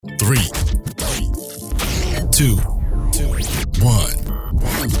Three, two, one.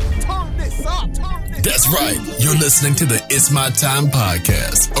 That's right. You're listening to the It's My Time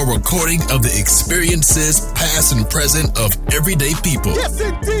podcast, a recording of the experiences, past and present, of everyday people. Yes,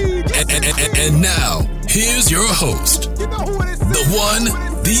 indeed. And now, here's your host, the one,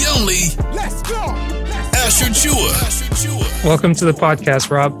 the only, Let's go. Asher Chua. Welcome to the podcast,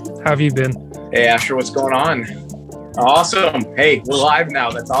 Rob. How have you been? Hey, Asher, what's going on? Awesome. Hey, we're live now.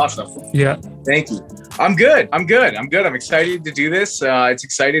 That's awesome. Yeah. Thank you. I'm good. I'm excited to do this. It's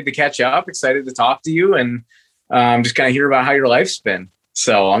excited to catch up, excited to talk to you, and just kind of hear about how your life's been.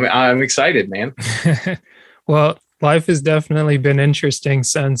 So I'm excited, man. Well, life has definitely been interesting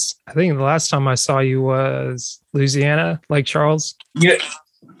since I think the last time I saw you was Louisiana, Lake Charles. Yeah,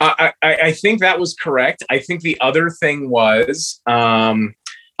 I think that was correct. I think the other thing was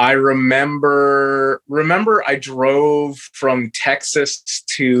I remember I drove from Texas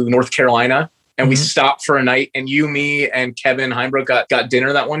to North Carolina. And we stopped for a night, and you, me, and Kevin Heimbrook got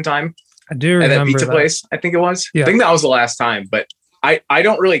dinner that one time. I do remember at that pizza that place. I think it was. Yeah. I think that was the last time. But I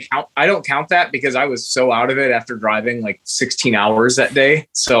don't really count. I don't count that because I was so out of it after driving like 16 hours that day.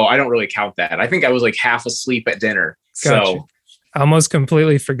 So I don't really count that. I think I was like half asleep at dinner. Gotcha. So I almost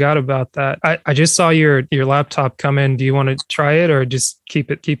completely forgot about that. I just saw your laptop come in. Do you want to try it or just keep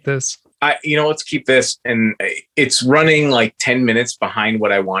this? Let's keep this, and it's running like 10 minutes behind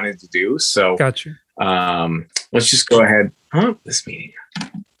what I wanted to do. So, gotcha. Let's just go ahead. This meeting.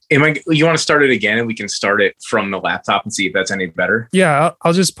 You want to start it again, and we can start it from the laptop and see if that's any better? Yeah,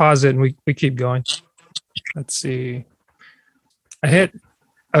 I'll just pause it and we keep going. Let's see.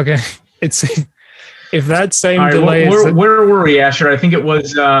 Okay. It's if that same right, delay. Where were we, Asher? I think it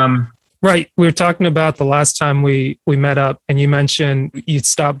was. Right. We were talking about the last time we met up, and you mentioned you'd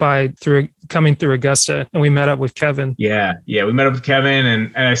stop by coming through Augusta, and we met up with Kevin. Yeah. We met up with Kevin,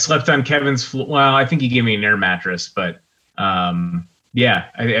 and I slept on Kevin's floor. Well, I think he gave me an air mattress, but that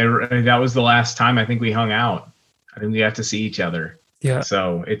was the last time I think we hung out. I think we have to see each other. Yeah.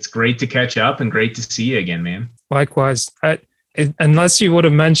 So it's great to catch up and great to see you again, man. Likewise. Unless you would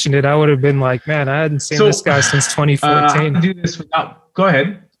have mentioned it, I would have been like, man, I hadn't seen this guy since 2014. Do this without. Go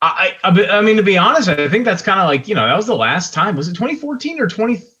ahead. I mean, to be honest, I think that's kind of like, that was the last time. Was it 2014 or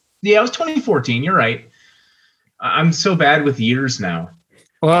 20? Yeah, it was 2014. You're right. I'm so bad with years now.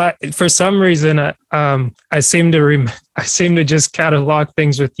 Well, for some reason, I seem to just catalog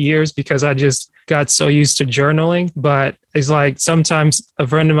things with years because I just got so used to journaling. But it's like sometimes a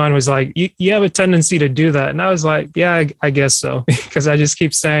friend of mine was like, you have a tendency to do that. And I was like, yeah, I guess so. Because I just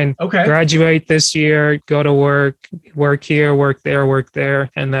keep saying, okay, graduate this year, go to work here, work there.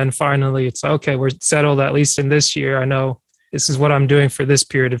 And then finally it's okay, we're settled at least in this year. I know this is what I'm doing for this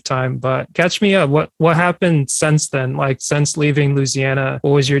period of time. But catch me up. What happened since then? Like since leaving Louisiana,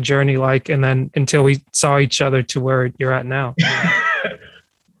 what was your journey like? And then until we saw each other to where you're at now.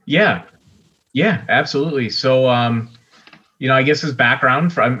 Yeah, absolutely. So, I guess as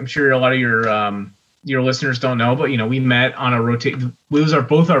background, I'm sure a lot of your listeners don't know, but we met on a rotate. It was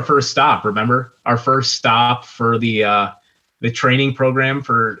both our first stop. Remember our first stop for the training program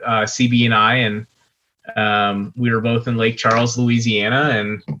for CB and I, and we were both in Lake Charles, Louisiana,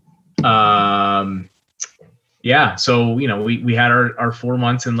 and so we had our 4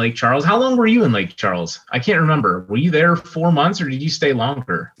 months in Lake Charles. How long were you in Lake Charles? I can't remember. Were you there 4 months or did you stay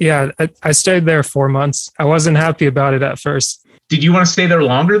longer? Yeah, I stayed there 4 months. I wasn't happy about it at first. Did you want to stay there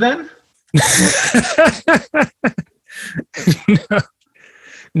longer then?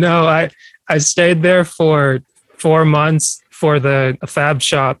 No, I stayed there for 4 months for the fab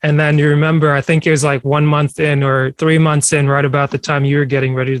shop. And then you remember, I think it was like 1 month in or 3 months in, right about the time you were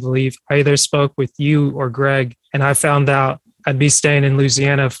getting ready to leave. I either spoke with you or Greg, and I found out I'd be staying in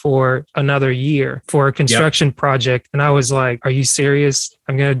Louisiana for another year for a construction project. And I was like, are you serious?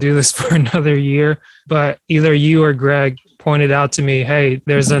 I'm going to do this for another year? But either you or Greg pointed out to me, hey,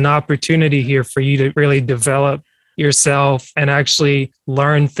 there's an opportunity here for you to really develop yourself and actually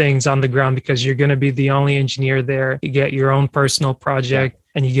learn things on the ground because you're going to be the only engineer there. You get your own personal project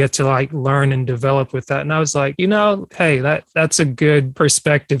and you get to like learn and develop with that. And I was like, hey, that's a good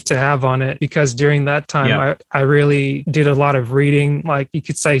perspective to have on it, because during that time, I really did a lot of reading, like you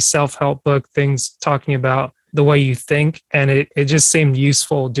could say self-help book things talking about the way you think. And it just seemed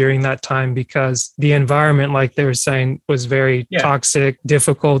useful during that time because the environment, like they were saying, was very toxic,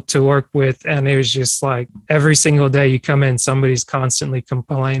 difficult to work with. And it was just like every single day you come in, somebody's constantly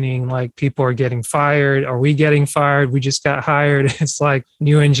complaining, like people are getting fired. Are we getting fired? We just got hired. It's like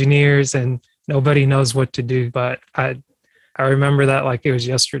new engineers and nobody knows what to do. But I remember that like it was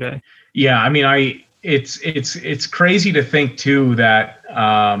yesterday. Yeah. I mean, it's crazy to think too that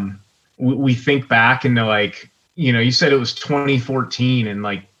we think back into like, you know, you said it was 2014, and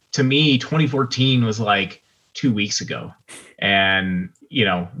like to me 2014 was like 2 weeks ago, and you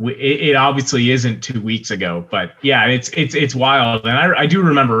know it obviously isn't 2 weeks ago, but yeah, it's wild. And I do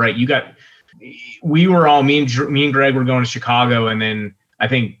remember, right, we were all, me and Greg were going to Chicago, and then I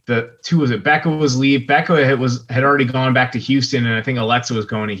think Becca was leave. Becca had already gone back to Houston, and I think Alexa was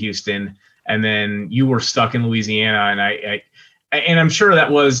going to Houston, and then you were stuck in Louisiana, and I'm sure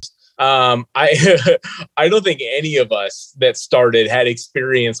that was. I don't think any of us that started had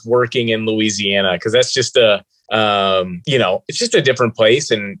experience working in Louisiana, because that's just you know, it's just a different place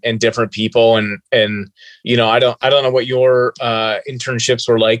and different people. And, you know, I don't know what your internships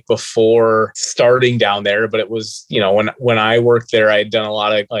were like before starting down there, but it was, you know, when I worked there, I'd done a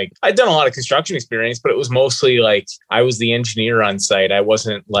lot of construction experience, but it was mostly like I was the engineer on site. I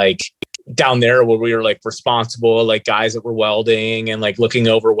wasn't like down there where we were like responsible, like guys that were welding and like looking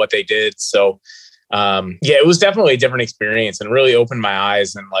over what they did. So yeah, it was definitely a different experience and really opened my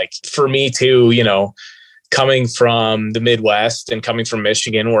eyes. And like for me too, you know, coming from the Midwest and coming from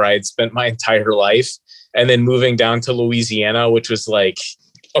Michigan, where I had spent my entire life, and then moving down to Louisiana, which was like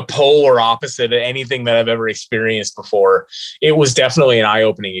a polar opposite of anything that I've ever experienced before. It was definitely an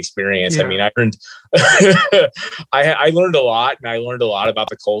eye-opening experience. Yeah. I mean, I learned a lot, and I learned a lot about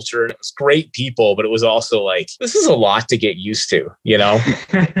the culture, and it was great people, but it was also like, this is a lot to get used to, you know?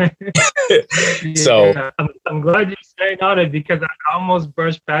 So I'm glad you're staying on it, because I almost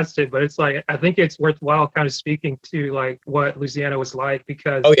brushed past it, but it's like, I think it's worthwhile kind of speaking to like what Louisiana was like,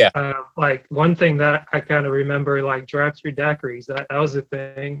 because like one thing that I kind of remember, like drive-through daiquiris, that was a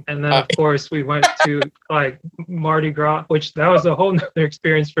thing. And then of course we went to like Mardi Gras, which that was a whole nother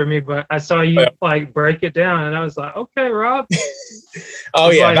experience for me, but I saw you like break it down, and I was like, okay, Rob.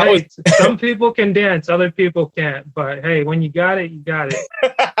 Oh yeah, like, hey, some people can dance, other people can't, but hey, when you got it, you got it.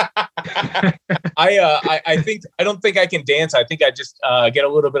 I don't think I can dance. I think I just get a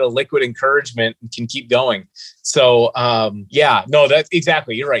little bit of liquid encouragement and can keep going. So yeah, no, that's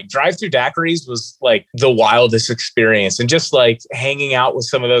exactly, you're right. Drive-through daiquiris was like the wildest experience, and just like hanging out with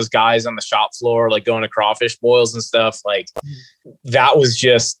some of those guys on the shop floor, like going to crawfish boils and stuff, like that was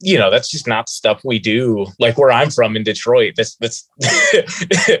just, you know, that's just not stuff we do like where I'm from in Detroit. That's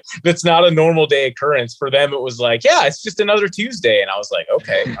that's not a normal day occurrence. For them it was like, yeah, it's just another Tuesday, and I was like,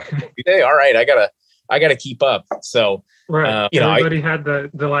 okay, all right, I gotta keep up. So right, you know, everybody had the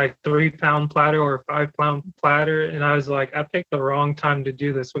like 3-pound platter or 5-pound platter, and I was like, I picked the wrong time to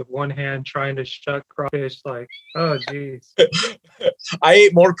do this with one hand trying to shuck crawfish. Like, oh geez. I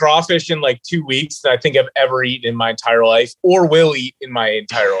ate more crawfish in like 2 weeks than I think I've ever eaten in my entire life, or will eat in my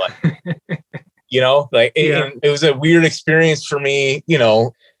entire life. You know, like it was a weird experience for me. You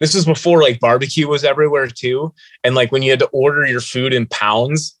know, this was before like barbecue was everywhere too. And like when you had to order your food in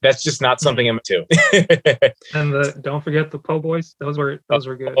pounds, that's just not something I'm into. And don't forget the po' boys. Those were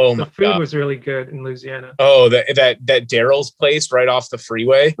good. Oh, the food was really good in Louisiana. Oh, that Daryl's place right off the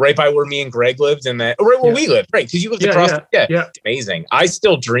freeway, right by where me and Greg lived, and right where we lived, right? Because you lived across. Yeah, it's amazing. I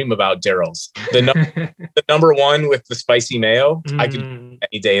still dream about Daryl's. The number one with the spicy mayo. I could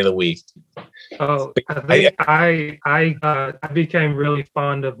any day of the week. Oh, I became really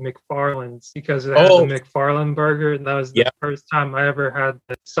fond of McFarland's because it had the McFarland burger, and that was the first time I ever had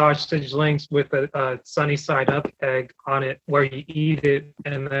the sausage links with a sunny side up egg on it, where you eat it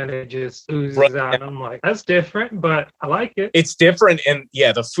and then it just oozes out. And I'm like, that's different, but I like it. It's different, and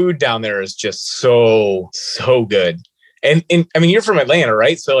yeah, the food down there is just so good. And I mean, you're from Atlanta,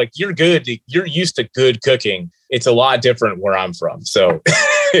 right? So like you're used to good cooking. It's a lot different where I'm from. So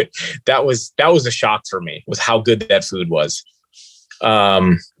that was a shock for me, was how good that food was.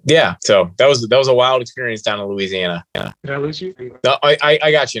 Yeah. So that was a wild experience down in Louisiana. Yeah. Did I lose you? No, I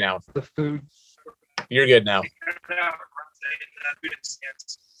got you now. The food. You're good now.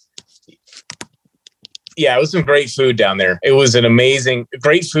 Yeah, it was some great food down there. It was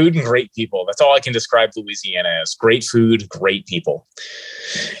great food and great people. That's all I can describe Louisiana as. Great food, great people.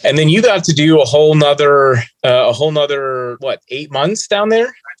 And then you got to do a whole nother 8 months down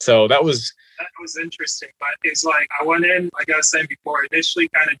there. So that was interesting, but it's like I went in, like I was saying before, initially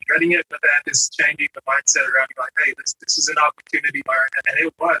kind of dreading it, but then just changing the mindset around, like, hey, this is an opportunity, and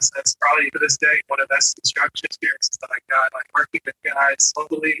it was. That's probably to this day one of the best construction experiences that I got. Like working with guys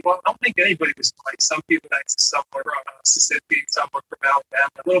locally. Well, I don't think anybody was like some people that some were from Mississippi, some were from Alabama,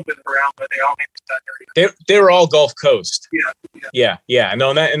 a little bit around, but they all came to that area. They were all Gulf Coast. Yeah.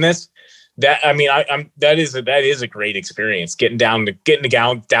 No, that's. That, I mean, that is a great experience, getting down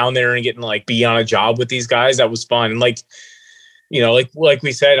there and getting like be on a job with these guys. That was fun. And like like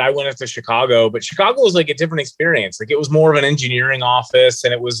we said, I went up to Chicago, but Chicago was like a different experience. Like it was more of an engineering office,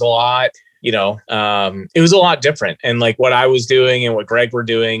 and it was a lot, it was a lot different. And like what I was doing and what Greg were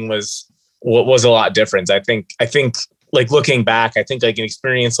doing was a lot different. I think like looking back, I think like an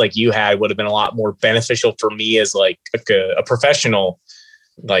experience like you had would have been a lot more beneficial for me as like a professional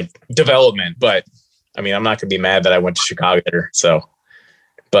like development. But I mean, I'm not gonna be mad that I went to Chicago there. So,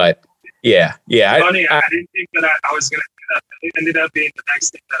 but yeah. Funny, I didn't think that I was gonna. It ended up being the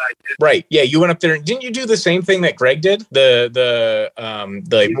next thing that I did. Right. Yeah. You went up there. Didn't you do the same thing that Greg did? The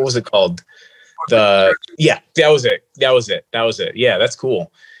what was it called? That was it. Yeah. That's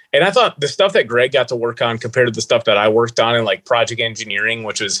cool. And I thought the stuff that Greg got to work on compared to the stuff that I worked on in like project engineering,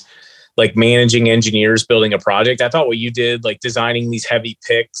 which was like managing engineers building a project. I thought what you did, like designing these heavy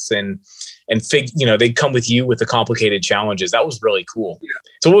picks and they'd come with you with the complicated challenges. That was really cool. Yeah.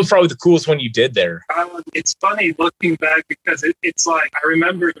 So what was probably the coolest one you did there? It's funny looking back because it's like, I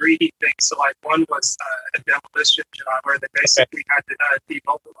remember 3D things. So like one was a demolition job where they basically had to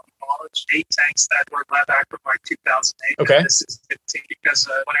demolish 8 tanks that were left back from like 2008. Okay. And this is 15 because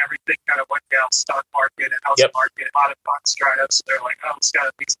when everything kind of went down, stock market and house market, a lot of funds dried up. So they're like, oh, it's got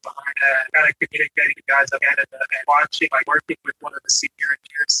to be behind that. Kind of communicating to guys up Canada and watching, like working with one of the senior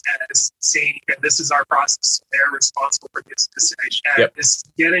engineers and seeing that this is our process. They're responsible for this destination. And this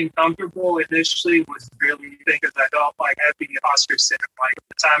getting comfortable initially was really because I felt like heavy imposter syndrome. Like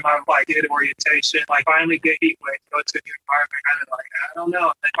the time I like did orientation, like finally get heat wave, go to a new environment, kind of like, I don't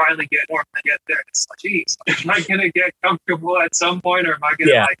know. And finally get warm and get there. It's like, geez, am I gonna get comfortable at some point or am I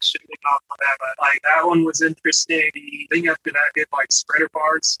gonna like shit off of that? But like that one was interesting. The thing after that did like spreader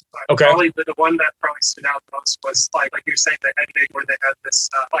bars. Probably the one that probably stood out the most was like you're saying the head where they had this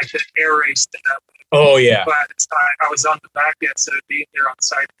like the air race thing up. Oh yeah. But at the time I was on the back end, so being there on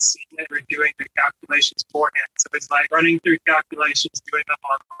site and seeing it, we're doing the calculations beforehand. So it's like running through calculations, doing them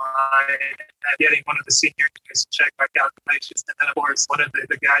online, and getting one of the senior engineers to check my calculations. And then of course one of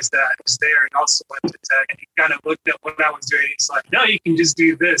the guys that was there and also went to tech, and he kind of looked at what I was doing. He's like, no, you can just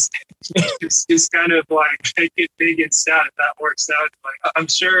do this. just kind of like make it big and sad if that works out. Like I'm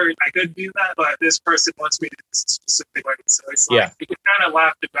sure I could do that, but this person wants me to do this specific way. So it's like we kind of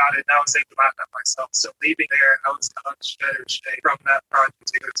laughed about it, and I was able to laugh at myself. So leaving there, I was on better shape from that project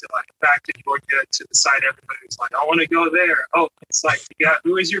to go to like back to Georgia to the site. Everybody's like, I want to go there. Oh, it's like,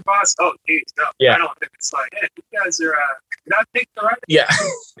 who is your boss? Oh, geez, no. I don't think it's like, hey, you guys are did I pick the right? Yeah.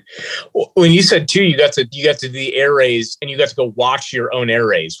 When you said too, you got to do the air raise and you got to go watch your own air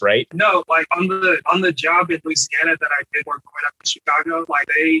raise, right? No, like on the job in Louisiana that I did work going up to Chicago, like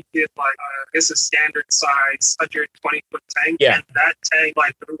they did like I guess a standard size 120-foot tank. Yeah. And that tank,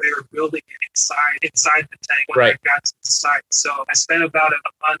 like they were building it inside the tank when I got to the site. So I spent about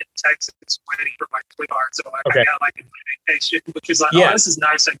a month in Texas waiting for my twin car. So I got like a vacation, which is like, oh, this is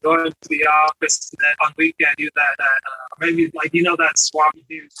nice. I go into the office and then on weekend do that maybe like that swap you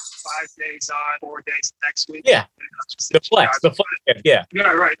do 5 days on, 4 days next week. Yeah. The flex. Yeah.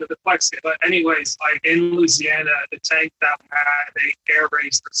 Yeah, right. The flex. But anyways, like in Louisiana, the tank that we had, they air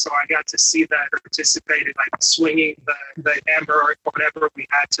raised. So I got to see that participated, like swinging the hammer or whatever we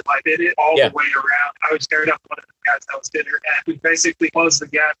had to like hit it all the way around. I was paired up with one of the guys that was dinner, and we basically closed the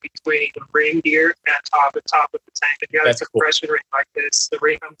gap between the ring gear and the top of the tank. And you got a compression ring like this. The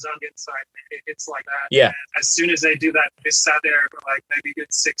ring comes on the inside. It's like that. Yeah. And as soon as they do that, we just sat there for like maybe a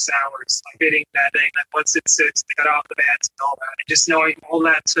good 6 hours, like hitting that thing. And once it sits, they cut off the bands and all that. And just knowing all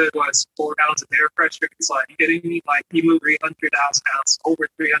that took was 4 pounds of air pressure. It's like, you kidding me? Like you move 300,000 pounds, over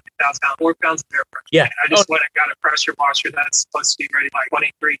 300,000 pounds, 4 pounds of air pressure. Yeah. And I just went and got a pressure washer that's supposed to be ready like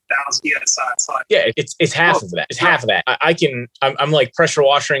 23,000 PSI. So it's half of that. It's half of that. I'm like pressure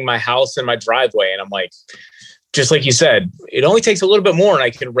washing my house and my driveway, and I'm like, just like you said, it only takes a little bit more, and I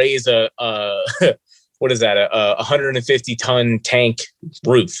can raise a what is that? A 150-ton tank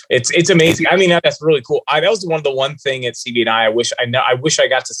roof. It's amazing. I mean, that's really cool. That was one thing at CB&I I wish I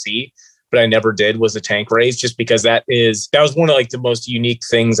got to see, but I never did, was a tank raise, just because that was one of like the most unique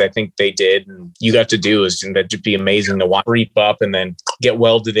things I think they did, and you got to do is that just be amazing to watch creep up and then get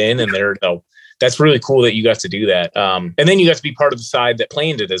welded in, and there. So that's really cool that you got to do that. And then you got to be part of the side that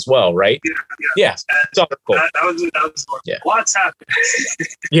planed it as well, right? Yeah. It's all cool. That was lots happened.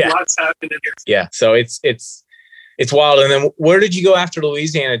 Lots happened in here. Yeah. So it's wild. And then where did you go after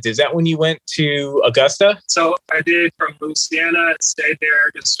Louisiana? Is that when you went to Augusta? So I did from Louisiana, stayed there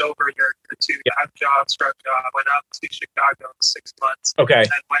just over a year or two. Got jobs, truck job. Went up to Chicago 6 months. Okay.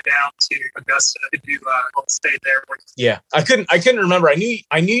 And went down to Augusta to do stayed there. Yeah. I couldn't remember. I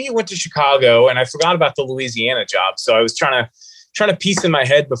knew you went to Chicago, and I forgot about the Louisiana job. So I was trying to trying to piece in my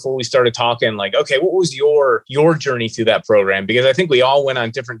head before we started talking, like, okay, what was your journey through that program? Because I think we all went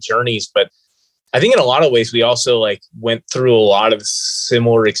on different journeys, but I think in a lot of ways we also like went through a lot of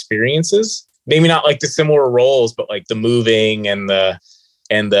similar experiences. Maybe not like the similar roles, but like the moving and the,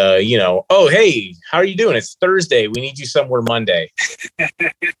 you know, oh, hey, how are you doing? It's Thursday. We need you somewhere Monday.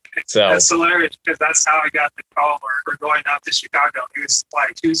 So that's hilarious because that's how I got the call. We're going out to Chicago. It was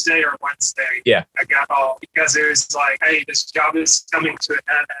like Tuesday or Wednesday. Yeah. I got all because it was like, hey, this job is coming to an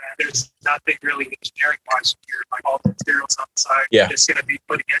end. And there's nothing really engineering wise here. Like all the materials on the side. Yeah. It's going to be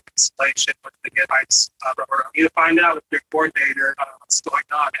putting in installation with the get ice rubber. You need to find out with your coordinator what's going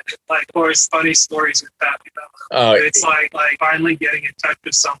on. And like, of course, funny stories with that. You know? It's like finally getting in touch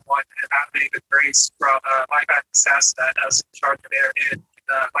with someone and having the grace from my success that as in charge of there in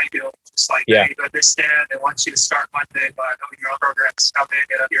my deal, just like, hey, you understand, they want you to start Monday, but I know your program's coming,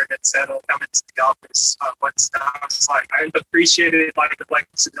 get up here, get settled, come into the office. Once I was like, I appreciated like the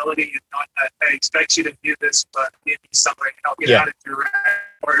flexibility and not that I expect you to do this, but give me something to help get out of your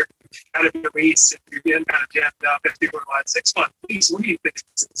or out of your lease if you're getting kind of jammed up. If people are like 6 months, please, what do you think?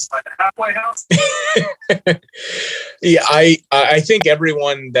 It's like a halfway house. Yeah, I think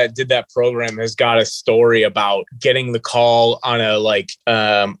everyone that did that program has got a story about getting the call on a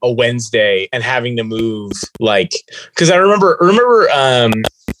Wednesday and having to move, like, because I remember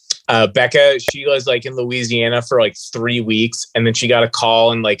Becca, she was like in Louisiana for like 3 weeks, and then she got a call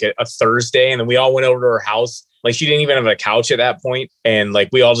on like a Thursday, and then we all went over to her house. Like she didn't even have a couch at that point, and like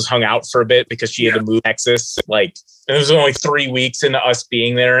we all just hung out for a bit because she had to move to Texas. Like, and it was only 3 weeks into us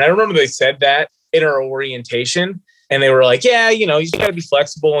being there, and I remember they said that in our orientation, and they were like, "Yeah, you know, you just got to be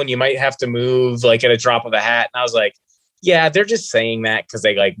flexible, and you might have to move like at a drop of a hat." And I was like, "Yeah, they're just saying that because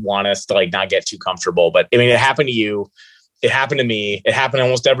they like want us to like not get too comfortable." But I mean, it happened to you. It happened to me. It happened to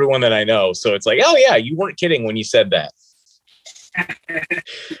almost everyone that I know. So it's like, oh yeah, you weren't kidding when you said that.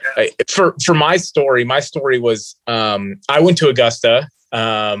 For my story was I went to Augusta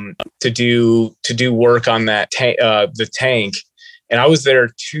to do work on that the tank, and I was there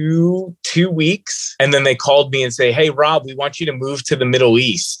two weeks, and then they called me and say, "Hey Rob, we want you to move to the Middle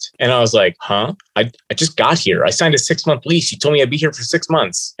East." And I was like, "Huh? I just got here. I signed a 6-month lease. You told me I'd be here for 6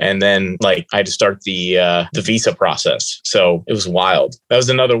 months." And then like I had to start the visa process. So it was wild. That was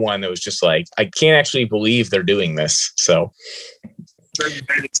another one that was just like, I can't actually believe they're doing this. So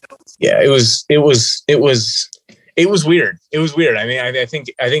yeah, it was weird. It was weird. I mean, I think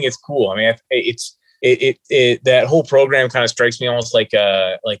it's cool. I mean, it that whole program kind of strikes me almost like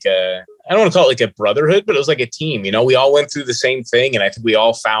a I don't want to call it like a brotherhood, but it was like a team. You know, we all went through the same thing, and I think we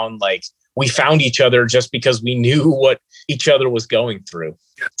all found each other just because we knew what each other was going through.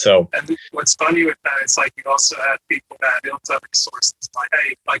 Yeah. So, and what's funny with that is like you also had people that built up resources. Like,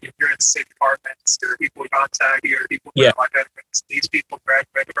 hey, like if you're in the State Department, there are people contact you, or people like these people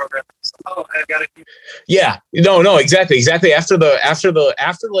graduate the program. So, oh, I got it. Yeah, no, exactly. After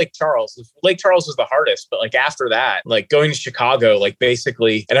Lake Charles was the hardest, but like after that, like going to Chicago, like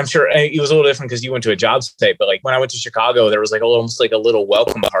basically, and I'm sure it was a little different because you went to a job site, but like when I went to Chicago, there was like almost like a little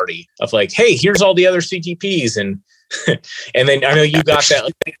welcome party of like, hey, here's all the other CTPs, and then I know you got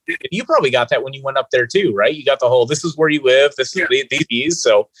that. You probably got that when you went up there too, right? You got the whole, this is where you live, this is these.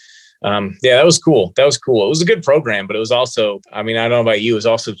 So yeah, that was cool. It was a good program, but it was also, I mean, I don't know about you, it was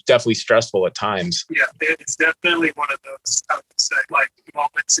also definitely stressful at times. Yeah, it's definitely one of those, I would say, like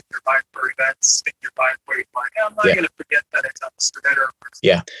moments in your life or events in your life where you're like, I'm not going to forget that it's better.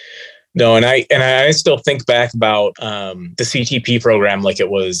 Yeah. No, and I still think back about the CTP program like it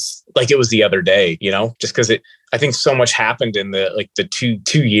was the other day, you know, just because I think so much happened in the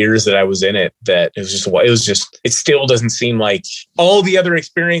two years that I was in it that it still doesn't seem like all the other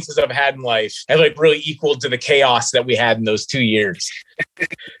experiences I've had in life have like really equaled to the chaos that we had in those 2 years.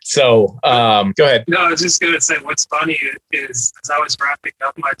 So go ahead. No, I was just going to say what's funny is as I was wrapping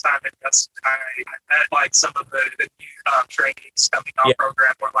up my time at Augusta, I met like some of the new trainees coming off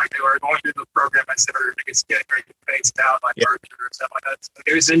program, or like they were going through the program as they were getting ready to phase out, like merger or stuff like that. So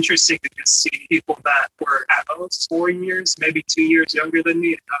it was interesting to just see people that were at most 4 years, maybe 2 years younger than me.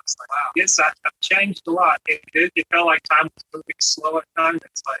 And I was like, wow, yes, I've changed a lot. It felt like time was moving slow at times.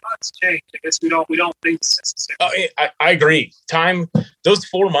 It's like, oh, it's changed. I guess we don't think so. I agree. Time, those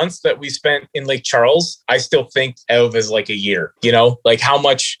 4 months that we spent in Lake Charles, I still think of as like a year, you know, like how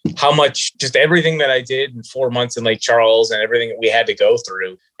much just everything that I did in 4 months in Lake Charles and everything that we had to go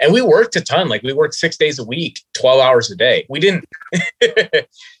through. And we worked a ton. Like we worked 6 days a week, 12 hours a day. We didn't,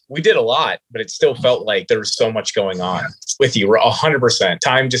 we did a lot, but it still felt like there was so much going on with you. We're 100%.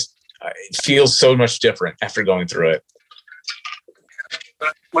 Time just feels so much different after going through it.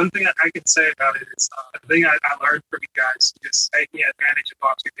 But one thing that I can say about it is the thing I learned from you guys is taking advantage of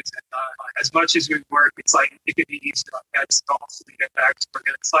opportunities. And as much as we work, it's like it could be easy to like, just constantly get back to work.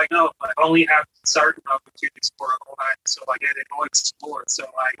 And it's like, no, I only have certain opportunities for a whole night. So like, I go explore. So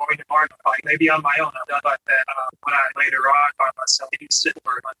like going to market, like maybe on my own, I've done like that. When I later on found myself in Houston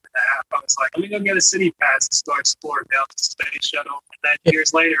for a month and a half, I was like, let me go get a city pass and go explore down the space shuttle. And then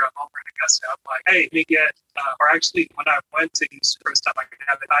years later, I'm over in Augusta. I'm like, hey, let me get, or actually when I went to Houston the first time, I could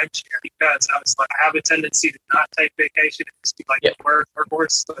have a timeshare because I was like, I have a tendency to not take vacation and just be like, work or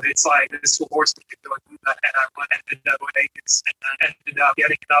horse. But it's like, this will force me to go do that. And I ended up with Vegas and I ended up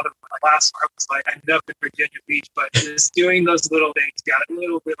getting another one. Like last year, I was like, I ended up in Virginia Beach, but just doing those little things got a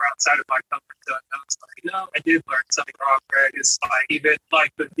little bit outside of my comfort zone. I was like, no, I did learn something wrong, Greg. It's like, even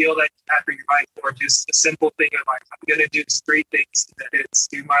like the deal that you have for your bike, or just a simple thing of like, I'm going to do 3 things. That it's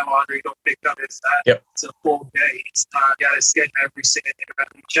do my laundry, don't pick up this, that. Yep. It's a full day. It's not, you got to schedule every single day.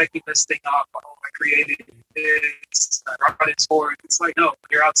 I'm checking this thing off. Oh, I created this, running sports. It's like, no, when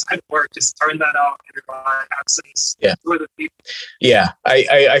you're outside of work, just turn that off and everybody absence. Yeah. For the people. Yeah.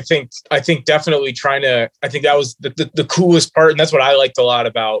 I think definitely trying to, I think that was the coolest part. And that's what I liked a lot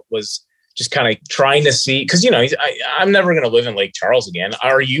about was just kind of trying to see, because, you know, I'm never going to live in Lake Charles again.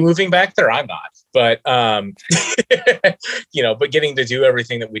 Are you moving back there? I'm not. But, you know, but getting to do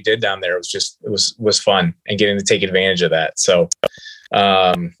everything that we did down there was just, it was fun, and getting to take advantage of that. So,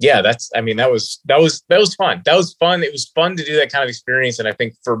 yeah, that was fun. That was fun. It was fun to do that kind of experience. And I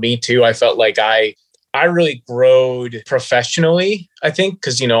think for me too, I felt like I really growed professionally, I think,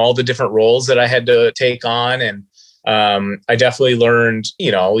 because, you know, all the different roles that I had to take on. And I definitely learned,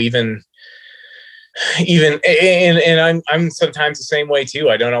 you know, even and I'm sometimes the same way too.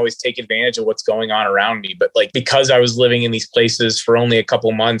 I don't always take advantage of what's going on around me, but like, because I was living in these places for only a couple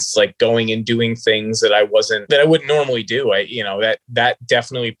months, like going and doing things that I wouldn't normally do. You know, that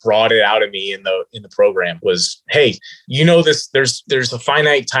definitely brought it out of me in the program was, hey, you know, there's a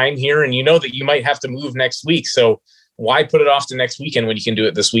finite time here, and you know that you might have to move next week. So why put it off to next weekend when you can do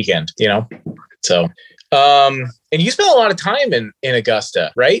it this weekend, you know? So, and you spent a lot of time in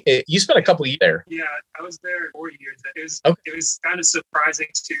Augusta, right? You spent a couple of years there. Yeah, I was there 4 years. It was kind of surprising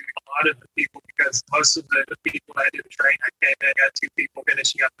to a lot of the people, because most of the people that did train, I came in, got 2 people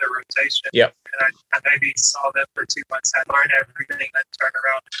finishing up their rotation. Yep. And I maybe saw them for 2 months. I learned everything, then turned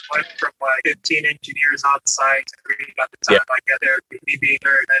around and went from like 15 engineers on site to 3 by the time I get there, me being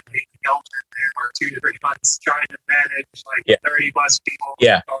there, and then being Elton there for 2 to 3 months, trying to manage like 30 plus people,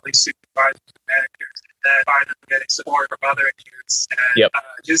 all these supervisors and managers. And then finally getting support from other engineers, and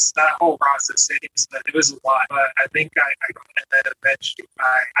just that whole process. It was a lot, but I think and then eventually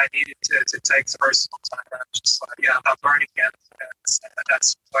I needed to take some personal time. I was just like, I'm learning again, and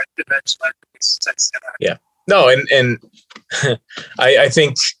that's what eventually led me to success. Yeah, no, and I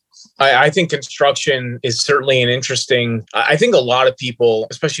think construction is certainly an interesting. I think a lot of people,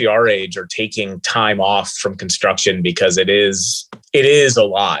 especially our age, are taking time off from construction because it is a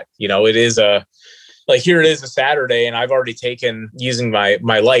lot. You know, it is like, here it is a Saturday, and I've already taken using my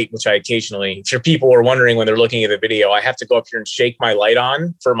light, which I occasionally, if your people are wondering when they're looking at the video, I have to go up here and shake my light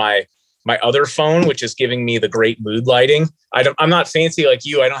on for my other phone, which is giving me the great mood lighting. I'm not fancy like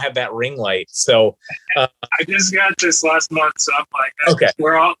you. I don't have that ring light. So I just got this last month. So I'm like, okay,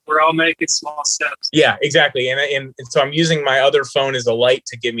 we're all making small steps. Yeah, exactly. And so I'm using my other phone as a light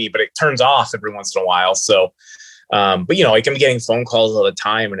to give me, but it turns off every once in a while. So but, you know, like, I'm getting phone calls all the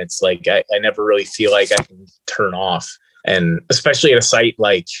time, and it's like, I never really feel like I can turn off. And especially at a site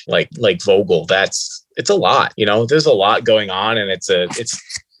like Vogel, it's a lot, you know, there's a lot going on, and it's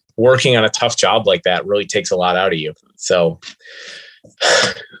working on a tough job like that really takes a lot out of you. So,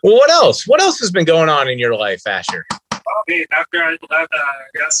 well, what else has been going on in your life, Asher? After I left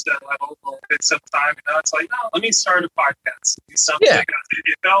Augusta level, did some time, you know, it's like, no, let me start a podcast. Do something. Yeah.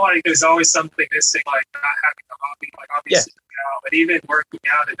 It felt like there's always something missing, like not having a hobby, like obviously. But even working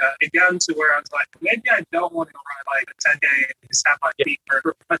out, it got into where I was like, maybe I don't want to run like a 10K and just have my feet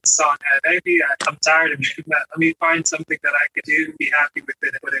for months on that. Maybe I'm tired of doing that. Let me find something that I could do, be happy with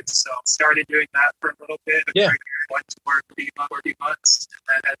it. So started doing that for a little bit. Yeah. Went to work for 40 months,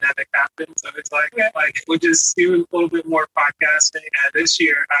 and then pandemic happened. So it's like, we'll just do a little bit more podcasting. And this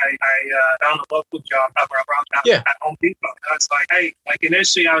year, I found a local job at Home Depot. I was like, hey, like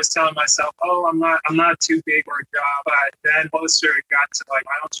initially I was telling myself, oh, I'm not too big for a job. But then closer it got to like,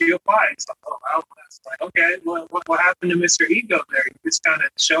 why don't you apply? It's like, oh, well, it's like, okay, well, what happened to Mr. Ego there? You just kind of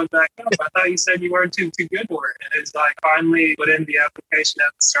showed back up. I thought you said you weren't too good for it. And it's like, finally put in the application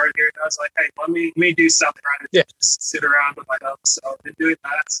at the start here. And I was like, hey, let me do something right. Yeah. just sit around with myself. So I've been doing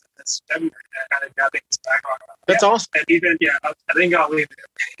that since February. I kind of got things back on. That's awesome. And even, I think I'll leave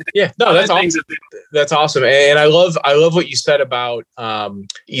it. Yeah, no, that's awesome. That's awesome. And I love what you said about,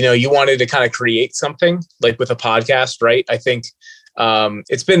 you wanted to kind of create something like with a podcast, right? I think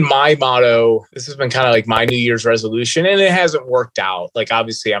it's been my motto. This has been kind of like my New Year's resolution, and it hasn't worked out. Like,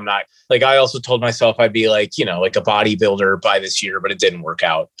 obviously I'm not, like, I also told myself I'd be like, like a bodybuilder by this year, but it didn't work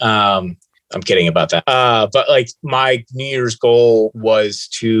out. I'm kidding about that. But like my New Year's goal was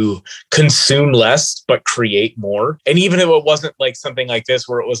to consume less, but create more. And even if it wasn't like something like this,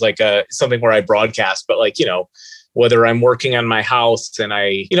 where it was like something where I broadcast, but like, whether I'm working on my house and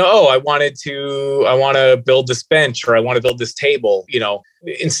I want to build this bench, or I want to build this table,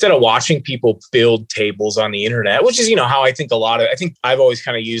 instead of watching people build tables on the internet, which is, how I think I think I've always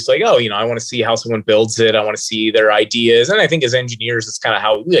kind of used like, I want to see how someone builds it. I want to see their ideas. And I think as engineers, it's kind of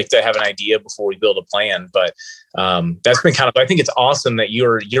how we like to have an idea before we build a plan. But that's been I think it's awesome that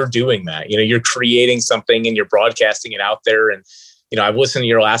you're doing that. You're creating something and you're broadcasting it out there. And I've listened to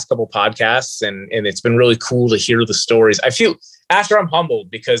your last couple podcasts, and it's been really cool to hear the stories. I feel after I'm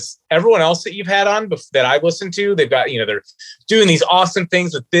humbled because everyone else that you've had on that I've listened to, they've got, they're doing these awesome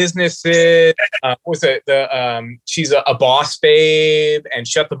things with businesses. She's a boss babe and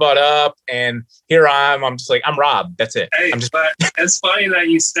shut the butt up. And here I'm just like, I'm Rob. That's it. Hey, but it's funny that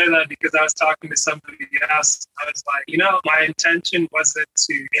you say that, because I was talking to somebody else. I was like, my intention wasn't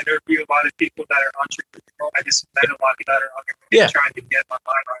to interview a lot of people that are entrepreneurial. I just met a lot of people that are entrepreneurial, trying to get my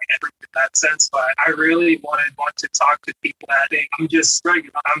mind right in that sense. But I really want to talk to people that think I'm just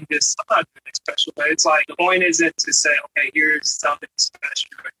regular. I'm not doing special. But it's like, the point isn't to say, okay, here's something special.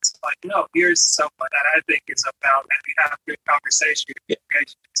 It's like, no, here's something that I think is about, and we have good conversation.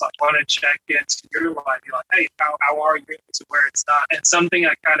 It's like, I want to check into your life. You're like, hey, how are you? To where it's not. And something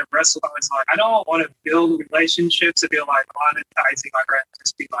I kind of wrestled on is like, I don't want to build relationships and feel like monetizing my friends.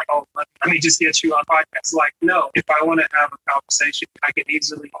 Just be like, oh, let me just get you on podcast. Like, no, if I want to have a conversation, I can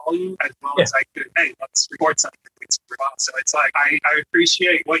easily call you as well as I could, hey, let's record something. So it's like, I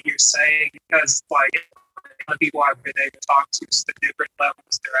appreciate what you're saying, because like, the people I've been able to talk to, the different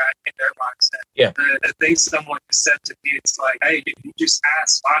levels they're at in their mindset. Yeah. The thing someone said to me, it's like, hey, did you just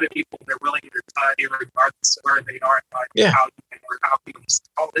ask a lot of people they're willing to time, regardless of where they are, like how you can work, how people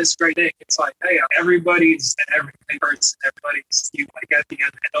all this great thing. It's like, hey, everybody's and every person, everybody's you. Like at the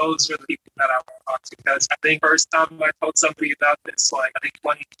end, and those are the people that I want to talk to. Because I think first time I told somebody about this, like I think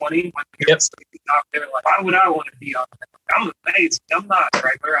 2020, when they were like, why would I want to be on that? I'm amazing. I'm not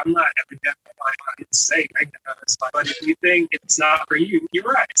regular. I'm not evidently like it's safe. But if you think it's not for you, you're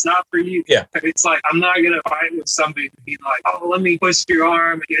right. It's not for you. Yeah. It's like, I'm not going to fight with somebody to be like, oh, let me push your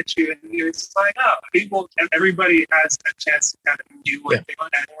arm and get you in here. It's like, no, everybody has a chance to kind of do what they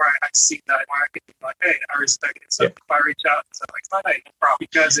want. And where I see that, where I can be like, hey, I respect it. So if I reach out and say, like, hey, no problem.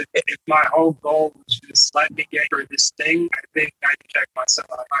 Because if my whole goal was just let me get for this thing, I think I can check myself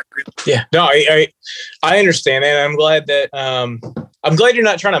out. Yeah. No, I understand. And I'm glad that, I'm glad you're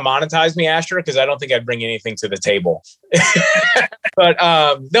not trying to monetize me, Asher, because I don't think I'd bring anything to the table. But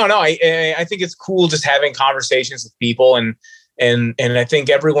no, I think it's cool just having conversations with people, and I think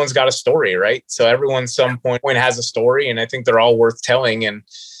everyone's got a story, right? So everyone some point has a story, and I think they're all worth telling. And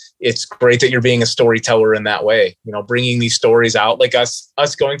it's great that you're being a storyteller in that way, bringing these stories out, like us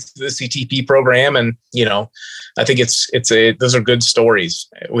going through the CTP program. And, I think those are good stories.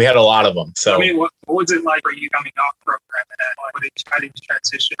 We had a lot of them. So, I mean, what was it like for you coming off program, and how did you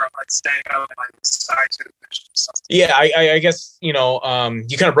transition from like staying up and like side to the something? Yeah, I guess, you kind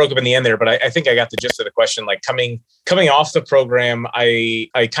of broke up in the end there, but I think I got the gist of the question. Like coming off the program, I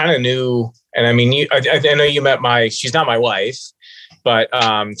kind of knew, and I mean, I know you met she's not my wife, but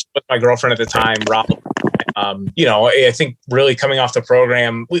she was my girlfriend at the time, Rob. I think really coming off the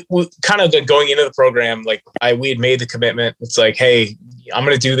program, we kind of going into the program, like we had made the commitment. It's like, hey, I'm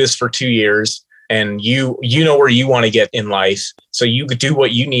going to do this for 2 years, and you know where you want to get in life. So you could do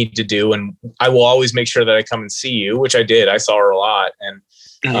what you need to do. And I will always make sure that I come and see you, which I did. I saw her a lot. And,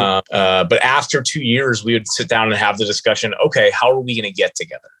 but after 2 years, we would sit down and have the discussion. Okay, how are we going to get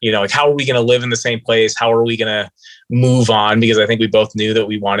together? Like, how are we going to live in the same place? How are we going to move on? Because I think we both knew that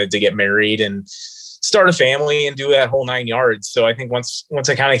we wanted to get married and start a family and do that whole 9 yards. So I think once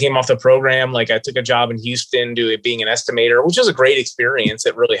I kind of came off the program, like I took a job in Houston being an estimator, which was a great experience.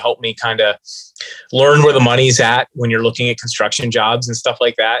 It really helped me kind of learn where the money's at when you're looking at construction jobs and stuff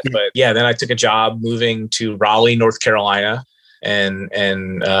like that. But yeah, then I took a job moving to Raleigh, North Carolina, and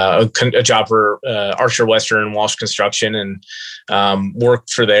a job for Archer Western Walsh Construction, and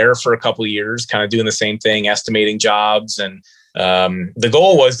worked for there for a couple of years, kind of doing the same thing, estimating jobs. And the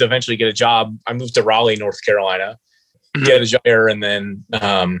goal was to eventually get a job. I moved to Raleigh, North Carolina, get a job there, and then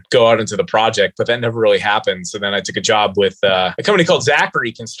go out into the project. But that never really happened. So then I took a job with a company called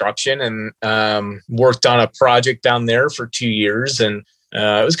Zachary Construction and worked on a project down there for 2 years. And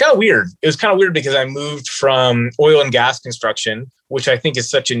it was kind of weird. It was kind of weird because I moved from oil and gas construction, which I think is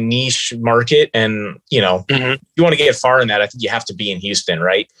such a niche market. And, you know, if you want to get far in that, I think you have to be in Houston,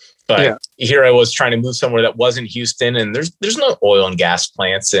 right? But here I was trying to move somewhere that wasn't Houston, and there's no oil and gas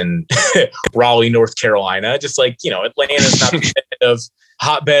plants in Raleigh, North Carolina. Just like, you know, Atlanta's not a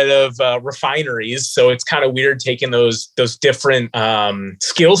hotbed of refineries. So it's kind of weird taking those different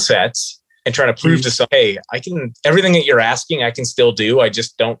skill sets and trying to prove to someone, hey, everything that you're asking, I can still do. I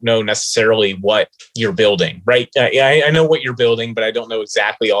just don't know necessarily what you're building, right? I know what you're building, but I don't know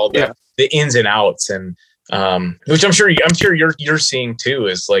exactly all the ins and outs. And which I'm sure you're seeing too,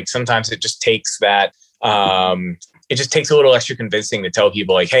 is like sometimes it just takes that. It just takes a little extra convincing to tell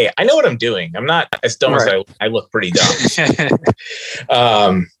people like, hey, I know what I'm doing. I'm not as dumb as I look pretty dumb. So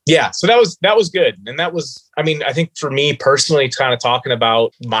that was good. And that was, I mean, I think for me personally, kind of talking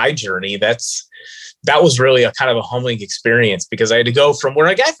about my journey, that was really a kind of a humbling experience, because I had to go from where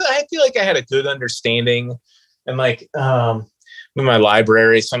I feel like I had a good understanding and like, in my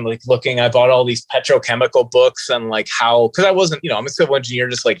library. So I'm like I bought all these petrochemical books and like how, cause I wasn't, you know, I'm a civil engineer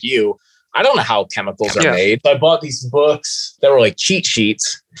just like you. I don't know how chemicals are made. So I bought these books that were like cheat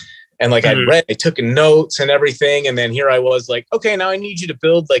sheets, and like I took notes and everything. And then here I was like, okay, now I need you to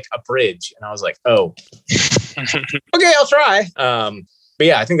build like a bridge. And I was like, oh, okay, I'll try. But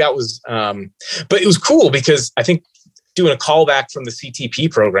yeah, I think that was, but it was cool because I think doing a callback from the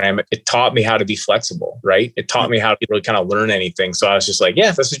CTP program, it taught me how to be flexible, right? It taught me how to really kind of learn anything. So I was just like,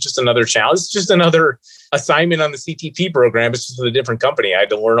 yeah, this is just another challenge. It's just another assignment on the CTP program. It's just with a different company. I had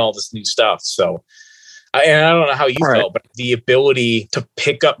to learn all this new stuff. So, and I don't know how you felt, but the ability to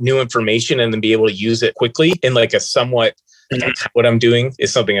pick up new information and then be able to use it quickly in like a somewhat, what I'm doing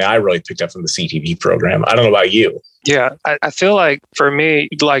is something that I really picked up from the CTP program. I don't know about you. Yeah, I feel like for me,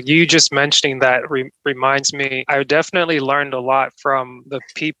 like you just mentioning that reminds me, I definitely learned a lot from the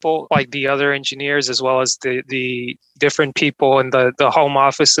people, like the other engineers, as well as the different people in the home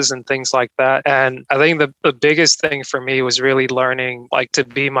offices and things like that. And I think the biggest thing for me was really learning like to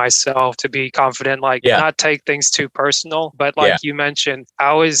be myself, to be confident, like not take things too personal. But like you mentioned, I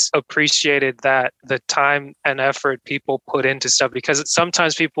always appreciated that the time and effort people put into stuff, because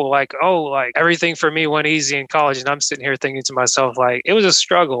sometimes people like, oh, like everything for me went easy in college. And I'm sitting here thinking to myself, like, it was a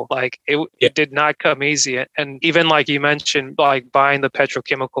struggle. Like it did not come easy. And even like you mentioned, like buying the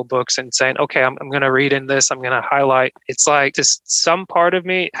petrochemical books and saying, okay, I'm going to read in this, I'm going to highlight. It's like just some part of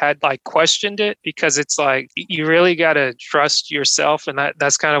me had like questioned it, because it's like, you really got to trust yourself. And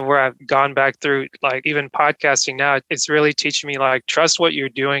that's kind of where I've gone back through, like even podcasting now, it's really teaching me like, trust what you're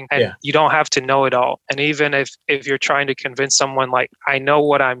doing, and you don't have to know it all. And even if you're trying to convince someone like, I know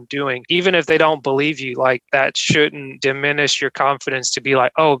what I'm doing, even if they don't believe you, like that shouldn't diminish your confidence to be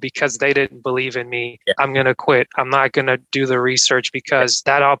like, oh, because they didn't believe in me, I'm going to quit. I'm not going to do the research because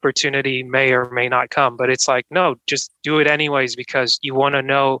that opportunity may or may not come. But it's like, no, just do it anyways, because you want to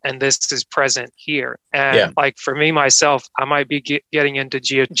know, and this is present here. And like for me, myself, I might be getting into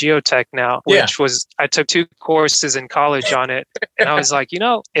geotech now, which was, I took 2 courses in college on it. And I was like, you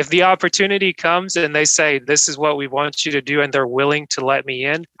know, if the opportunity comes and they say, this is what we want you to do, and they're willing to let me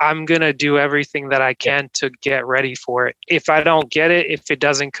in, I'm going to do everything that I can to get ready for it. If I don't get it, if it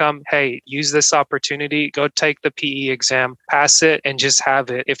doesn't come, hey, use this opportunity, go take the PE exam, pass it, and just have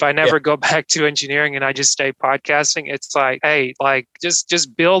it. If I never go back to engineering and I just stay podcasting, it's like, hey, like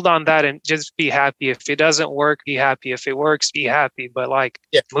just build on that and just be happy. If it doesn't work, be happy. If it works, be happy. But like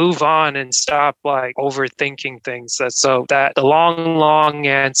move on and stop like overthinking things. So that the long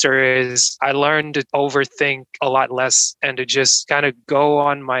answer is I learned to overthink a lot less and to just kind of go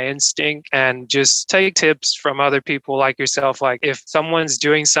on my instinct and just take tips from other people like yourself. Like if someone's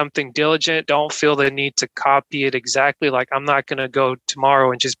doing something diligent, don't feel the need to copy it exactly. Like I'm not going to go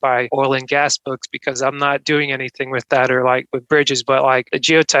tomorrow and just buy oil and gas books because I'm not doing anything with that, or like with bridges. But like the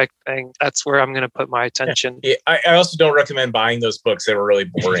geotech thing, that's where I'm going to put my attention. Yeah, I also don't recommend buying those books. They were really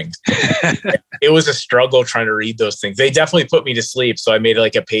boring. It was a struggle trying to read those things. They definitely put me to sleep. So I made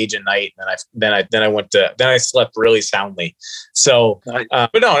like a page a night, and then I slept really soundly. So, but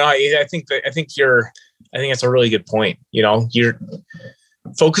no, I think that's a really good point. You know, you're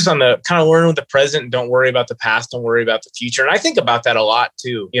focus on the kind of learn with the present and don't worry about the past. Don't worry about the future. And I think about that a lot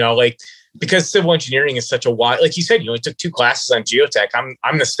too, you know, like because civil engineering is such a wide, like you said, you only took 2 classes on geotech.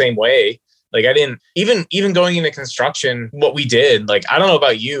 I'm the same way. Like I didn't even going into construction, what we did, like, I don't know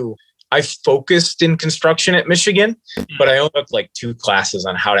about you. I focused in construction at Michigan, but I only took like 2 classes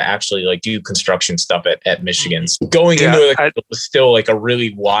on how to actually like do construction stuff at Michigan. So going into it was still like a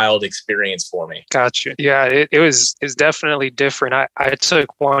really wild experience for me. Gotcha. Yeah, it's definitely different. I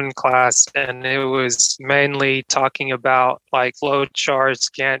took one class and it was mainly talking about like flow charts,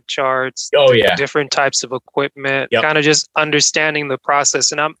 Gantt charts, different types of equipment, kind of just understanding the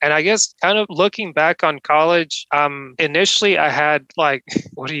process. And I guess kind of looking back on college, initially I had like,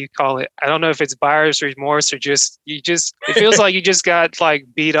 what do you call it? I don't know if it's buyer's remorse or it feels like you just got like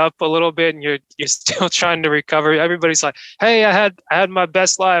beat up a little bit and you're still trying to recover. Everybody's like, hey, I had my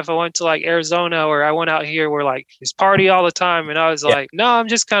best life. I went to like Arizona, or I went out here where like it's party all the time. And I was like, no, I'm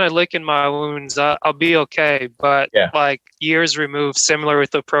just kind of licking my wounds. I'll be okay. But like years removed, similar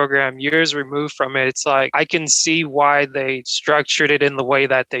with the program, years removed from it, it's like I can see why they structured it in the way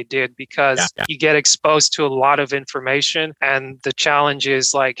that they did, because you get exposed to a lot of information, and the challenge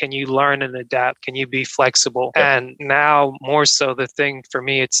is like, can you learn and adapt? Can you be flexible? And now more so the thing for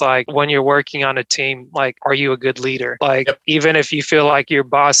me, it's like when you're working on a team, like, are you a good leader? Like, even if you feel like your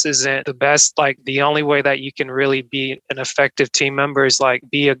boss isn't the best, like the only way that you can really be an effective team member is like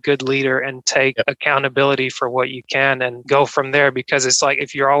be a good leader and take accountability for what you can and go from there. Because it's like,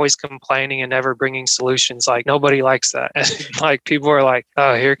 if you're always complaining and never bringing solutions, like nobody likes that. And like people are like,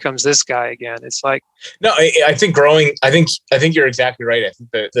 oh, here comes this guy again. It's like, no, I think I think you're exactly right. I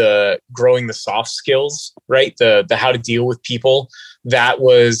think the growing the soft skills, right? The how to deal with people, that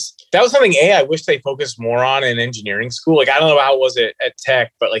was something I wish they focused more on in engineering school. Like, I don't know how it was at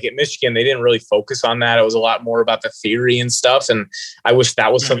Tech, but like at Michigan, they didn't really focus on that. It was a lot more about the theory and stuff. And I wish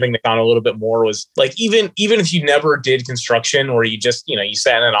that was something that found a little bit more, was like, even if you never did construction, or you just, you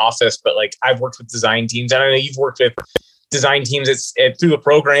sat in an office, but like I've worked with design teams, and I know you've worked with design teams through the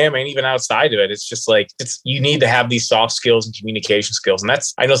program and even outside of it. It's just like, you need to have these soft skills and communication skills. And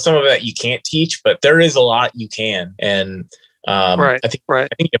I know some of that you can't teach, but there is a lot you can. And I think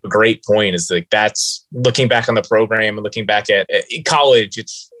you have a great point. Is like, that's looking back on the program and looking back at college.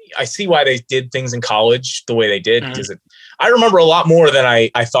 I see why they did things in college the way they did, because I remember a lot more than I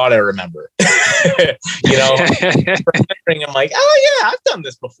thought I remember. I'm like, oh yeah, I've done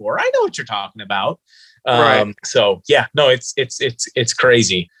this before. I know what you're talking about. So yeah, no, it's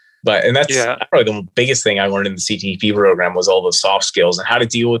crazy. And that's probably the biggest thing I learned in the CTP program, was all the soft skills and how to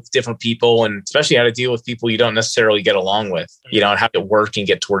deal with different people, and especially how to deal with people you don't necessarily get along with, and how to work and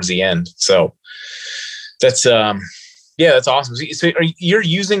get towards the end. So that's, that's awesome. So you're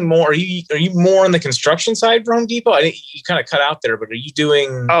using more, are you more on the construction side for Home Depot? I think you kind of cut out there, but are you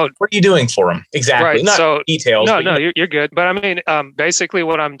doing, what are you doing for them? Exactly. Right. Not so, details. No, you're good. But I mean, basically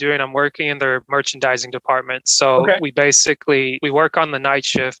what I'm doing, I'm working in their merchandising department. So we work on the night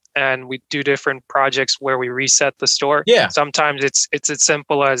shift, and we do different projects where we reset the store. Yeah. Sometimes it's as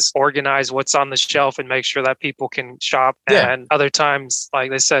simple as organize what's on the shelf and make sure that people can shop. Yeah. And other times,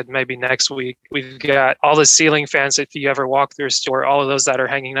 like I said, maybe next week, we've got all the ceiling fans. If you ever walk through a store, all of those that are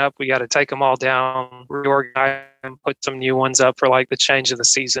hanging up, we got to take them all down, reorganize and put some new ones up for like the change of the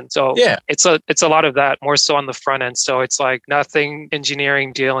season. So it's a lot of that, more so on the front end. So it's like nothing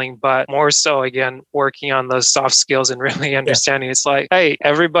engineering dealing, but more so again, working on those soft skills and really understanding. It's like, hey,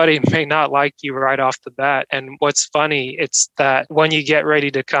 everybody may not like you right off the bat. And what's funny, it's that when you get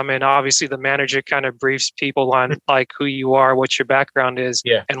ready to come in, obviously the manager kind of briefs people on like who you are, what your background is.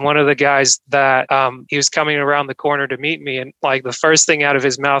 Yeah. And one of the guys that he was coming around the corner to meet me, and like the first thing out of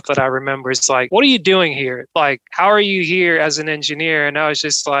his mouth that I remember is like, what are you doing here? Like, how are you here as an engineer? And I was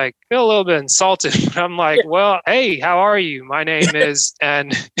just like, feel a little bit insulted. I'm like, well, hey, how are you? My name is,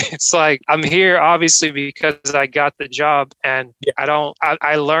 and it's like, I'm here obviously because I got the job. And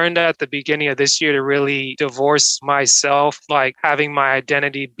I learned at the beginning of this year to really divorce myself, like having my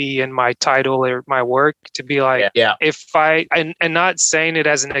identity be in my title or my work, to be like, if and not saying it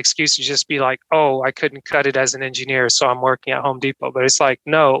as an excuse to just be like, oh, I couldn't cut it as an engineer, so I'm working at Home Depot. But it's like,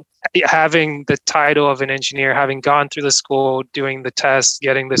 no, having the title of an engineer, having gone through the school, doing the tests,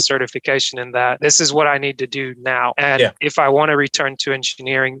 getting the certification in that, this is what I need to do now. And if I want to return to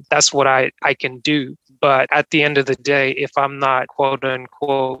engineering, that's what I can do. But at the end of the day, if I'm not quote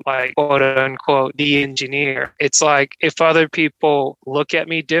unquote the engineer, it's like, if other people look at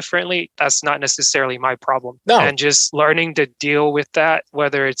me differently, that's not necessarily my problem. No. And just learning to deal with that,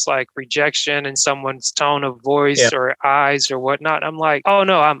 whether it's like rejection in someone's tone of voice or eyes or whatnot, I'm like, oh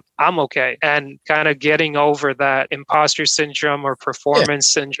no, I'm okay. And kind of getting over that imposter syndrome or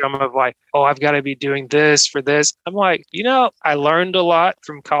performance syndrome of like, oh, I've got to be doing this for this. I'm like, I learned a lot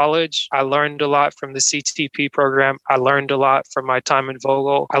from college. I learned a lot from the CTP program. I learned a lot from my time in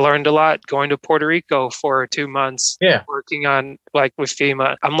Vogel. I learned a lot going to Puerto Rico for 2 months, working on like with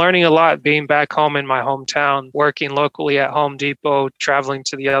FEMA. I'm learning a lot being back home in my hometown, working locally at Home Depot, traveling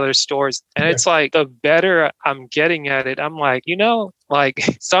to the other stores. And it's like, the better I'm getting at it, I'm like, like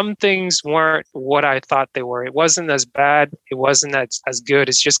some things weren't what I thought they were. It wasn't as bad. It wasn't as good.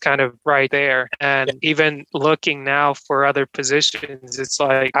 It's just kind of right there. And even looking now for other positions, it's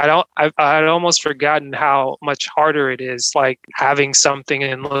like, I'd almost forgotten how much harder it is, like having something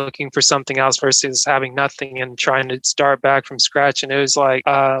and looking for something else versus having nothing and trying to start back from scratch. And it was like,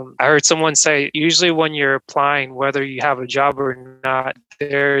 I heard someone say, usually when you're applying, whether you have a job or not,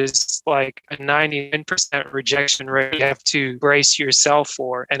 there's like a 99% rejection rate you have to brace yourself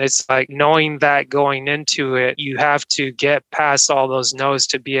for. And it's like, knowing that going into it, you have to get past all those no's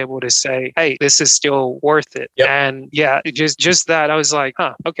to be able to say, hey, this is still worth it. And just that, I was like,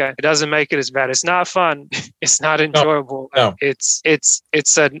 okay, it doesn't make it as bad. It's not fun. It's not enjoyable. No. It's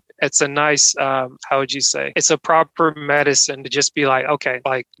a nice, how would you say? It's a proper medicine to just be like, okay,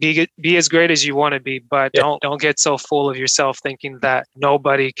 like be as great as you want to be, but don't get so full of yourself thinking that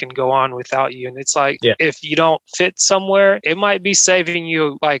nobody can go on without you. And it's like, if you don't fit somewhere, it might be saving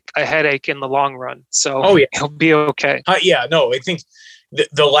you like a headache in the long run. So it'll be okay. I think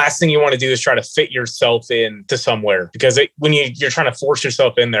the last thing you want to do is try to fit yourself into somewhere, because when you're trying to force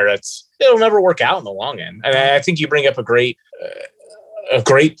yourself in there, it'll never work out in the long end. And I think you bring up a great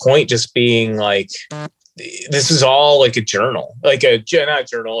point, just being like, this is all like a journal, like a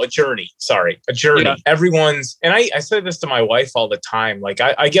journey. Everyone's, and I say this to my wife all the time. Like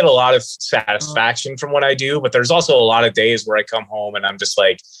I get a lot of satisfaction from what I do, but there's also a lot of days where I come home and I'm just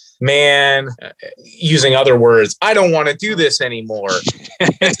like, man, using other words, I don't want to do this anymore.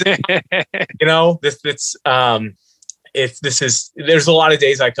 There's a lot of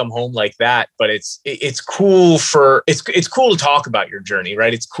days I come home like that, but it's cool to talk about your journey,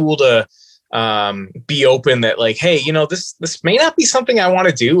 right? It's cool to be open that like, hey, this may not be something I want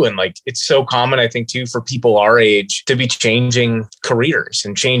to do. And like, it's so common, I think too, for people our age to be changing careers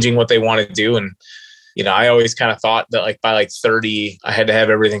and changing what they want to do. And, I always kind of thought that like by like 30, I had to have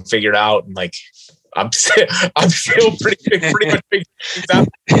everything figured out. And like, I'm still pretty much figuring things out.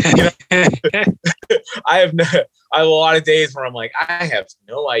 I have a lot of days where I'm like, I have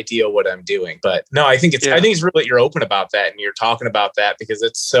no idea what I'm doing, but no, I think it's really that you're open about that and you're talking about that, because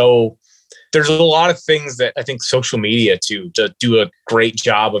there's a lot of things that I think social media to do a great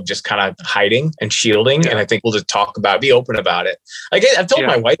job of just kind of hiding and shielding. And I think we'll just be open about it. Like I've told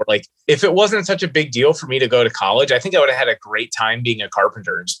my wife, like, if it wasn't such a big deal for me to go to college, I think I would have had a great time being a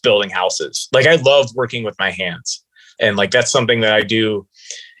carpenter and just building houses. Like I loved working with my hands. And like, that's something that I do.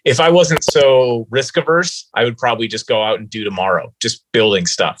 If I wasn't so risk averse, I would probably just go out and do tomorrow, just building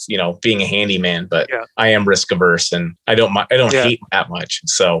stuff, being a handyman, but I am risk averse and I don't hate that much.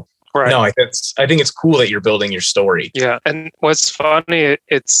 So right. No, I think it's cool that you're building your story. Yeah. And what's funny,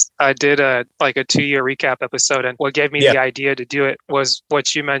 I did a 2-year recap episode, and what gave me the idea to do it was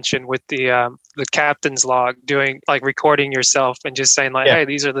what you mentioned with the captain's log, doing like recording yourself and just saying like, hey,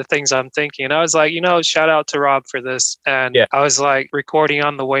 these are the things I'm thinking. And I was like, shout out to Rob for this. And I was like recording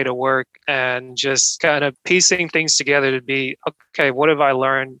on the way to work and just kind of piecing things together to be, okay, what have I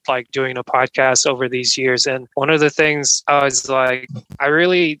learned like doing a podcast over these years? And one of the things I was like, I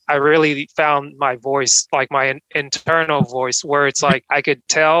really found my voice, like my internal voice, where it's like, I could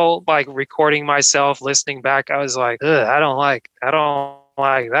tell, like recording myself, listening back, I was like, I don't like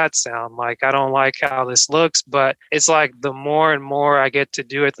that sound. Like, I don't like how this looks. But it's like, the more and more I get to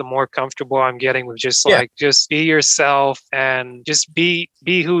do it, the more comfortable I'm getting with just just be yourself and just be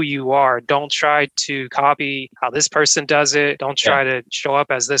who you are. Don't try to copy how this person does it. Don't try to show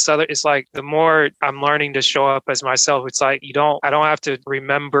up as this other. It's like, the more I'm learning to show up as myself, it's like, I don't have to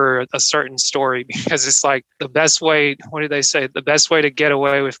remember a certain story, because it's like the best way, what did they say? The best way to get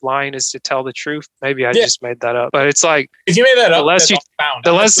away with lying is to tell the truth. Maybe I just made that up, but it's like, if you made that up,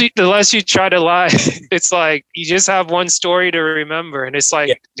 the less you try to lie, it's like you just have one story to remember. And it's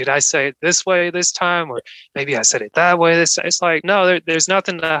like, did I say it this way this time? Or maybe I said it that way this time. It's like, no, there's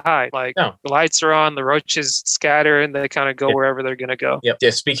nothing to hide. Like, the lights are on, the roaches scatter, and they kind of go wherever they're going to go. Yeah.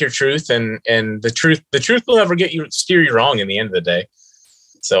 Speak your truth, and the truth will never steer you wrong in the end of the day.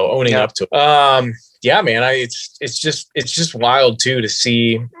 So owning up to it. Yeah, man, it's just wild too to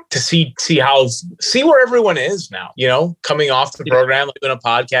see where everyone is now, coming off the program, like doing a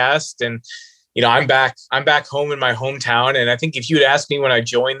podcast, and I'm back home in my hometown. And I think if you had asked me when I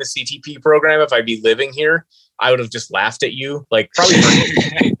joined the CTP program, if I'd be living here, I would have just laughed at you. Like probably,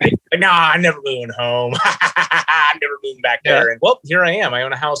 no, I'm never moving home. I'm never moving back there. And well, here I am. I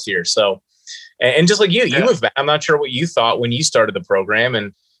own a house here. So, and just like you moved back. I'm not sure what you thought when you started the program.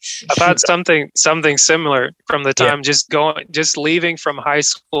 And I thought something similar from the time just leaving from high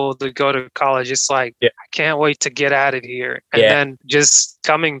school to go to college. It's like, I can't wait to get out of here. And then just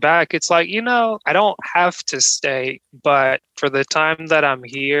coming back, it's like, I don't have to stay, but for the time that I'm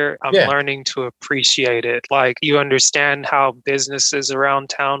here, I'm learning to appreciate it. Like you understand how businesses around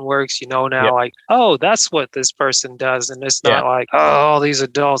town works, now like, oh, that's what this person does. And it's not like, oh, all these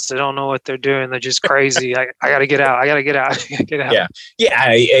adults, they don't know what they're doing. They're just crazy. I got to get out. I got to get out. Yeah.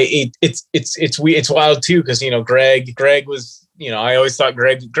 It's wild too. Cause Greg was, I always thought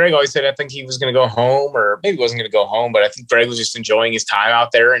Greg always said, I think he was going to go home, or maybe he wasn't going to go home, but I think Greg was just enjoying his time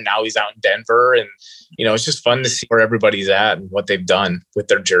out there. And now he's out in Denver, and, it's just fun to see where everybody's at and what they've done with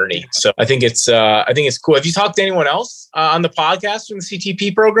their journey. So I think it's cool. Have you talked to anyone else on the podcast from the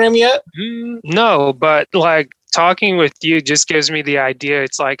CTP program yet? No, but like, talking with you just gives me the idea.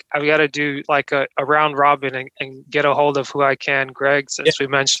 It's like I've got to do like a round robin and get a hold of who I can. Greg, since we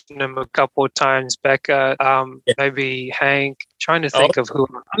mentioned him a couple of times, Becca, maybe Hank. Trying to think of who.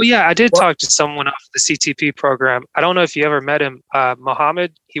 Oh yeah, I did talk to someone off the CTP program. I don't know if you ever met him,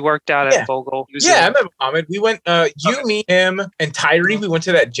 Mohammed. He worked out at Vogel. I met Mohammed. We went. You, me, him, and Tyree. We went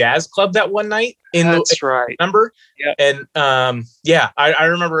to that jazz club that one night. That's right. Remember? Yeah. And I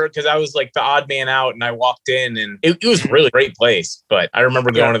remember because I was like the odd man out, and I walked in, and it was a really great place. But I remember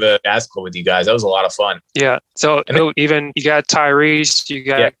going to the jazz club with you guys. That was a lot of fun. Yeah. So even you got Tyrese, you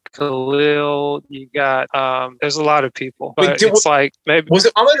got Khalil, you got there's a lot of people. But it's like maybe was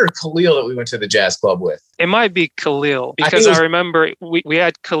it Ahmed or Khalil that we went to the jazz club with? It might be Khalil, because I remember we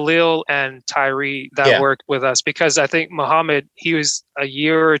had Khalil and Tyree that worked with us, because I think Mohammed, he was a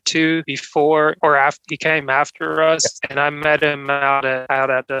year or two before or after he came after us, and I met him out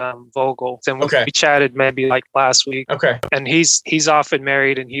at Vogel, and we chatted maybe like last week. Okay, and he's often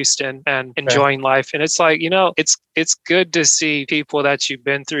married in Houston and enjoying life, and it's like it's good to see people that you've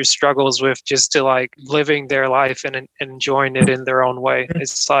been through struggles with just to like living their life and enjoying it in their own way.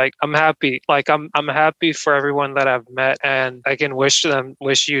 It's like I'm happy. Like I'm happy for everyone that I've met, and I can wish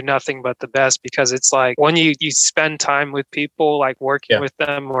you nothing but the best, because it's like when you spend time with people, like working with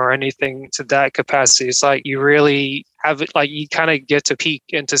them or anything to that capacity, it's like you really have it, like you kind of get to peek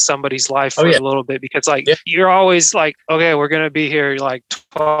into somebody's life for a little bit, because like you're always like, okay, we're going to be here like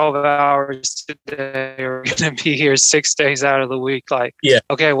 12 hours today, or we're going to be here 6 days out of the week. Like,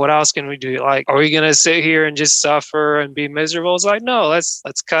 okay, what else can we do? Like, are we going to sit here and just suffer and be miserable? It's like, no, let's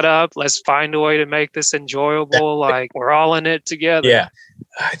cut up. Let's find a way to make this enjoyable. Like we're all in it together. Yeah.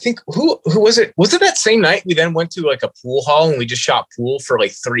 I think who was it? Was it that same night we then went to like a pool hall and we just shot pool for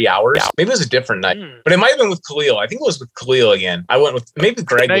like 3 hours? Maybe it was a different night, but it might have been with Khalil. I think it was with Khalil again. I went with maybe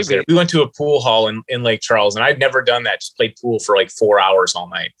Greg was there. We went to a pool hall in Lake Charles, and I'd never done that. Just played pool for like 4 hours all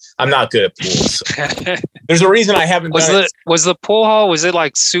night. I'm not good at pool. So. There's a reason I haven't done it. Was the pool hall, was it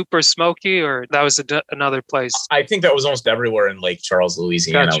like super smoky, or that was another place? I think that was almost everywhere in Lake Charles,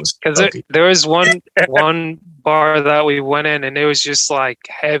 Louisiana. Because there was one bar that we went in, and it was just like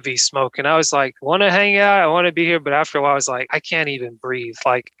heavy smoke, and I was like, want to hang out, I want to be here, but after a while I was like, I can't even breathe,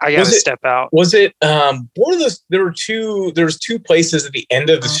 like I gotta step out. Was it one of those? There was two places at the end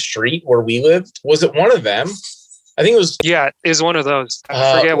of the street where we lived. Was it one of them? I think it was. Yeah, it was one of those.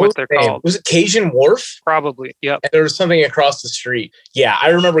 I forget what they're called. Was it Cajun Wharf? Probably. Yep. And there was something across the street. Yeah, I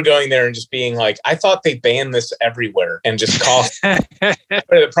remember going there and just being like, I thought they banned this everywhere, and just coughed.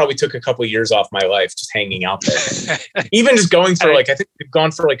 It probably took a couple of years off my life just hanging out there. Even just going for I think we've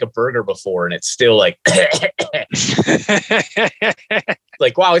gone for like a burger before, and it's still like,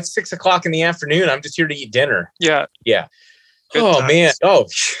 like, wow, it's 6 o'clock in the afternoon. I'm just here to eat dinner. Yeah. Yeah. Good times. Man. Oh,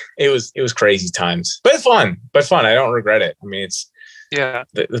 it was crazy times, but fun. I don't regret it. I mean, it's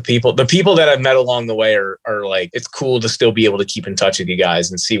the people that I've met along the way are like, it's cool to still be able to keep in touch with you guys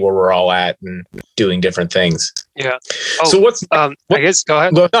and see where we're all at and doing different things. Yeah. So I guess go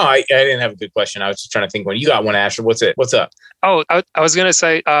ahead. No, I didn't have a good question. I was just trying to think when you got one, Asher. What's up? Oh, I was gonna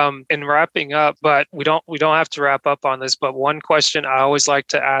say, in wrapping up, but we don't have to wrap up on this. But one question I always like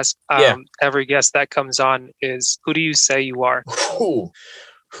to ask every guest that comes on is, who do you say you are? Who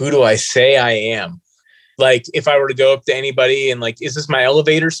do I say I am? Like, if I were to go up to anybody and like, is this my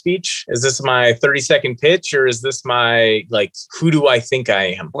elevator speech? Is this my 30-second pitch? Or is this my, like, who do I think I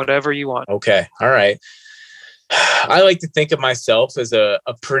am? Whatever you want. Okay. All right. I like to think of myself as a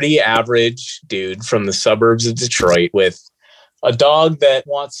pretty average dude from the suburbs of Detroit with a dog that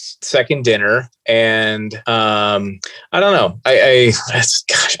wants second dinner. And I don't know.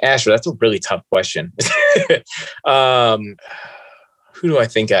 Gosh, Asher, that's a really tough question. Who do I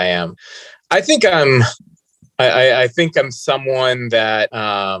think I am? I think I'm someone that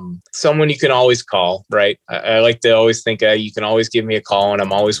someone you can always call, right? I like to always think you can always give me a call, and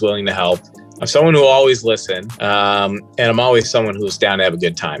I'm always willing to help. I'm someone who will always listen, and I'm always someone who's down to have a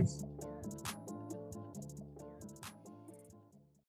good time.